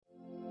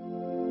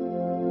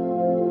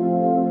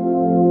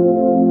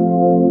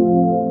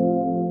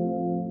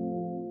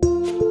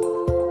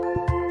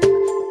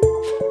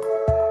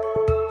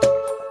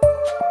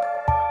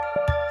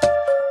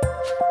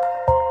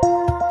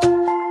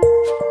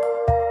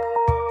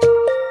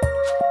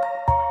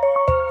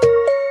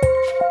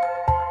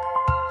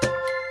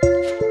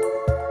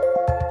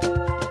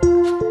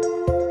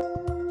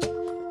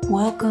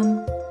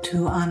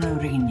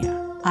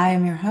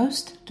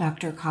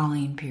Dr.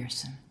 Colleen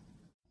Pearson.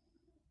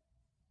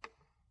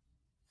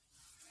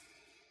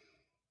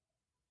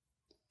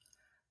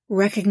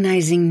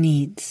 Recognizing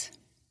needs.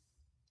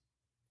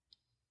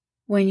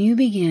 When you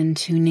begin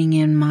tuning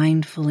in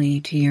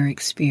mindfully to your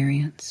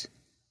experience,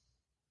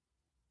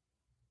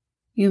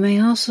 you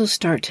may also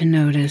start to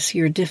notice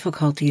your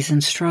difficulties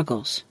and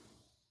struggles.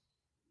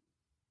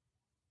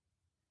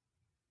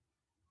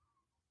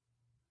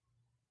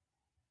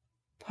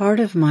 Part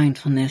of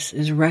mindfulness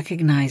is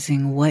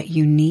recognizing what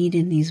you need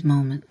in these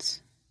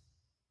moments,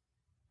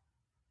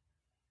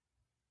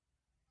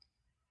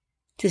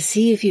 to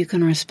see if you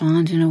can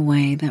respond in a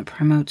way that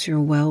promotes your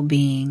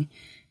well-being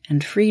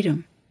and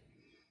freedom,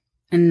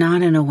 and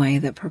not in a way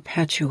that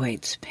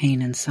perpetuates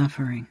pain and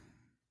suffering.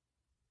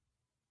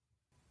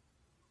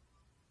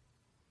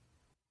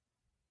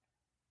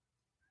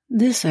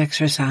 This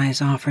exercise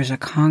offers a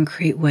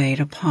concrete way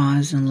to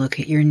pause and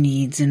look at your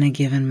needs in a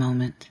given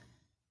moment.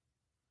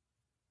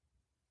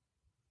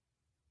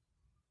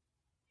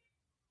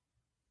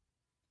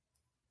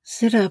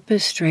 Sit up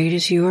as straight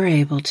as you are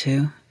able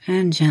to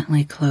and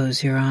gently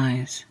close your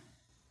eyes.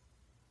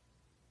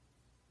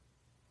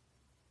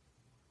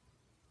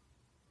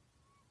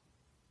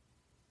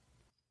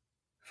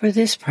 For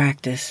this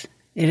practice,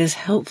 it is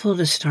helpful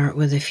to start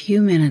with a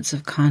few minutes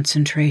of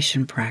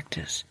concentration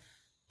practice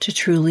to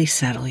truly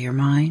settle your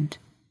mind.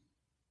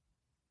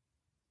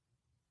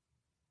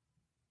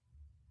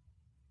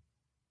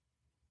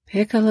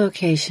 Pick a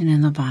location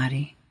in the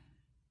body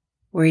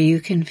where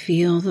you can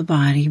feel the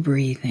body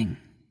breathing.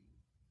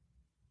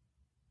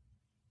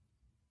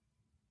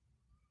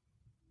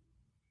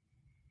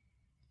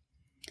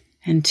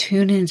 And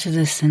tune into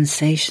the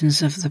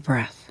sensations of the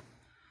breath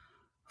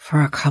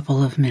for a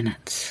couple of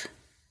minutes.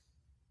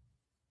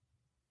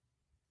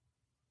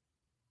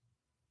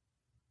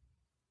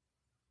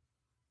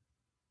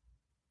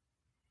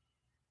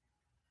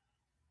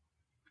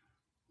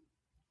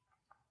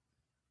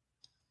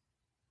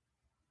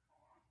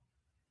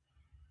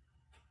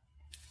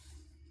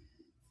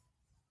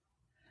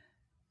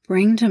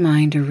 Bring to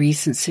mind a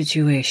recent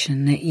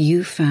situation that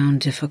you found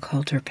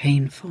difficult or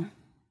painful.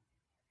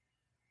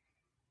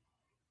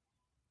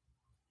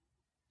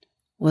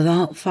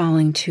 Without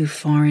falling too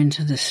far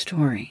into the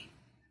story,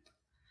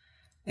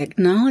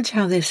 acknowledge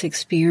how this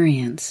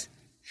experience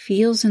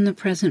feels in the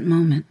present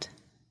moment.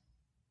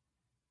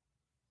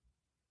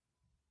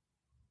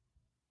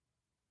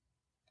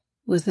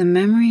 With the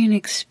memory and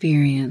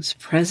experience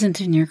present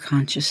in your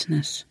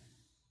consciousness,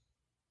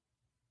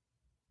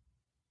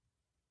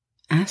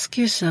 ask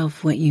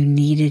yourself what you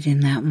needed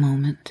in that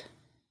moment.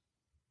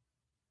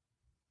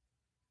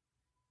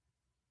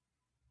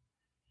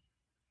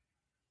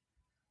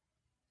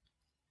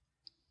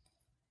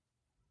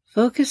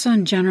 Focus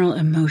on general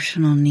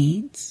emotional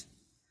needs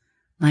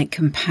like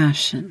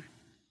compassion,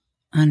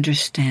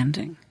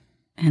 understanding,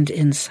 and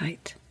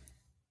insight.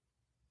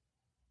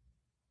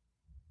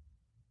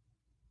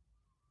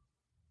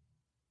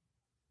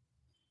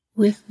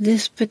 With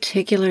this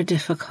particular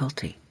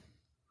difficulty,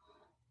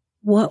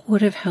 what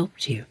would have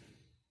helped you?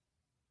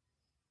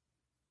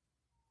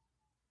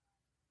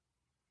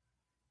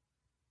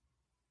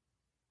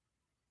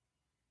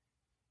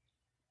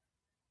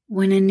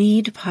 When a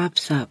need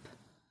pops up,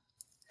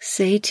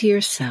 say to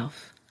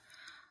yourself,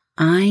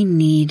 I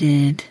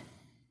needed,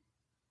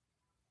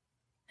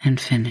 and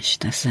finish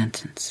the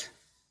sentence.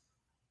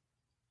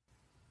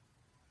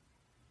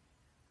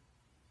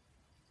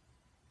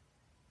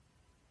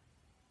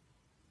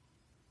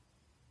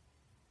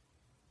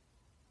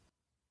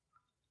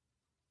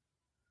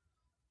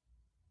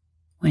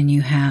 When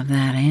you have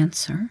that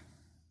answer,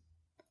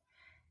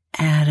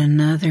 add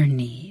another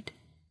need.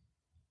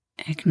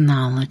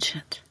 Acknowledge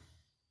it.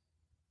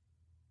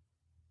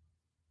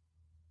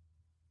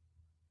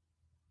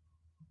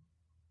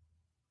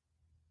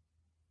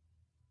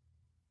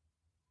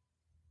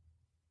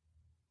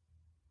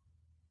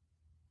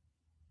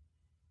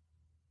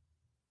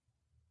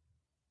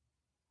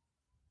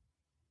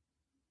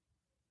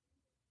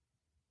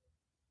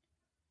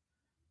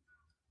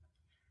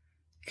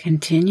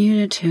 Continue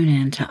to tune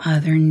in to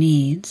other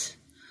needs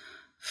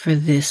for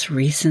this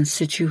recent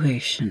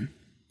situation,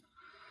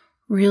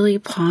 really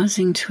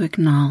pausing to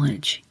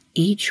acknowledge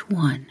each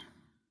one.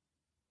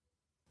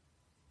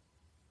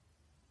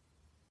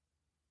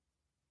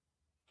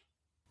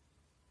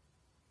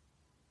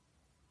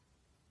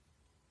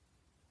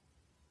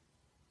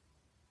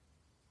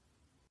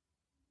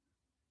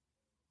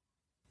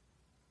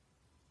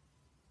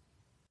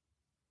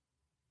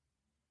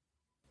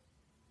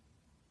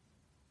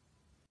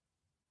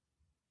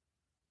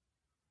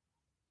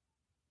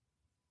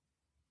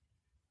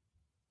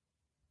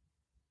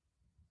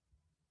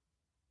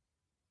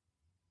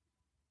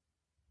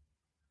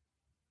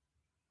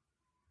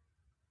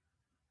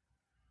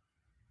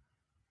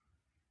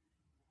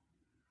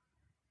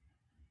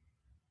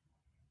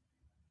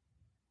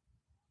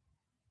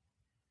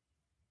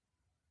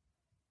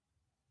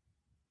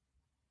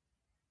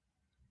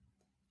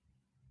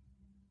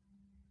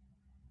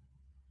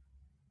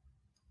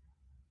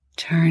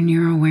 Turn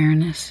your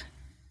awareness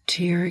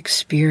to your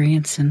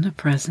experience in the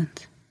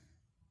present.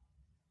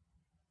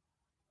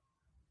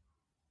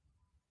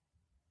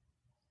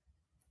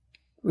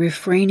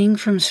 Refraining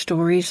from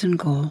stories and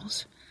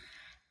goals,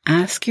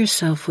 ask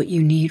yourself what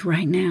you need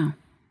right now.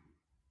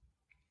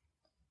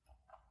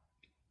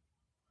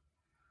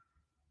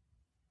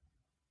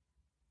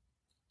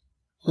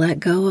 Let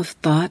go of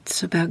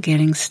thoughts about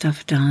getting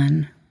stuff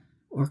done,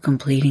 or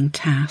completing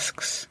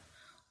tasks,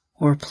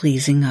 or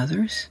pleasing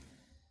others.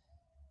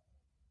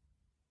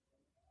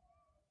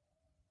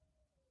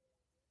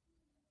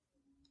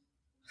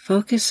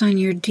 Focus on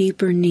your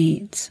deeper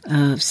needs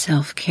of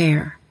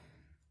self-care,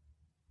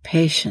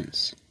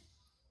 patience,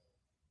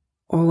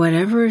 or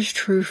whatever is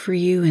true for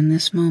you in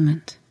this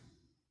moment.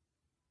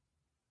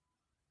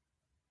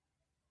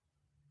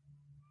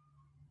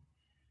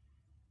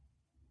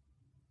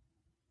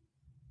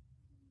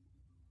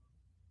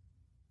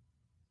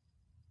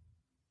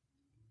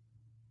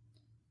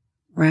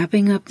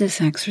 Wrapping up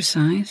this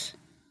exercise,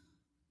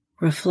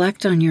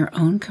 reflect on your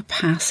own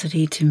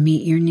capacity to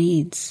meet your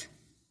needs.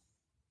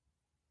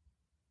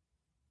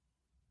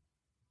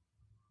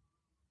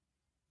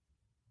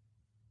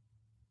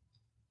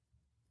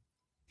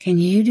 Can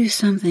you do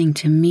something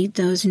to meet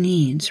those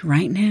needs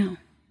right now?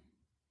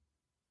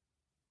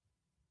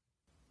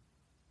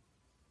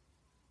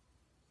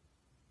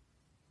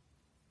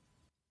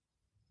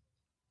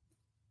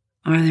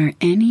 Are there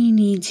any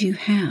needs you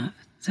have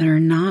that are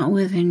not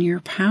within your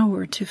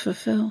power to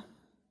fulfill?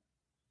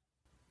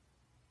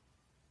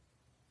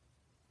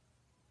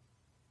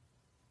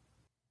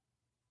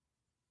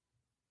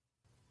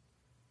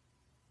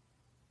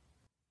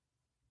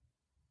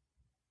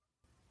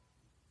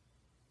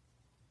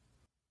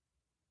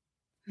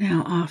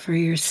 Now offer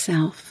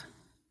yourself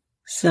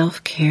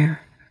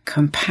self-care,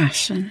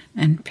 compassion,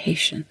 and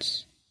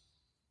patience.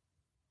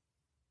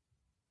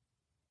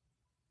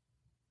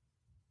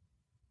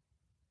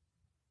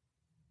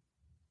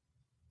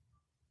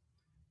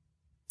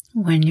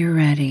 When you're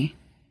ready,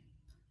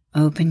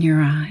 open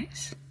your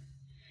eyes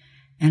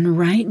and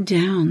write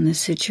down the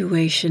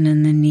situation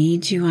and the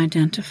needs you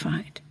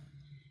identified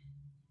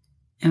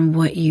and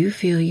what you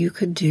feel you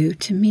could do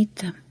to meet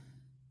them.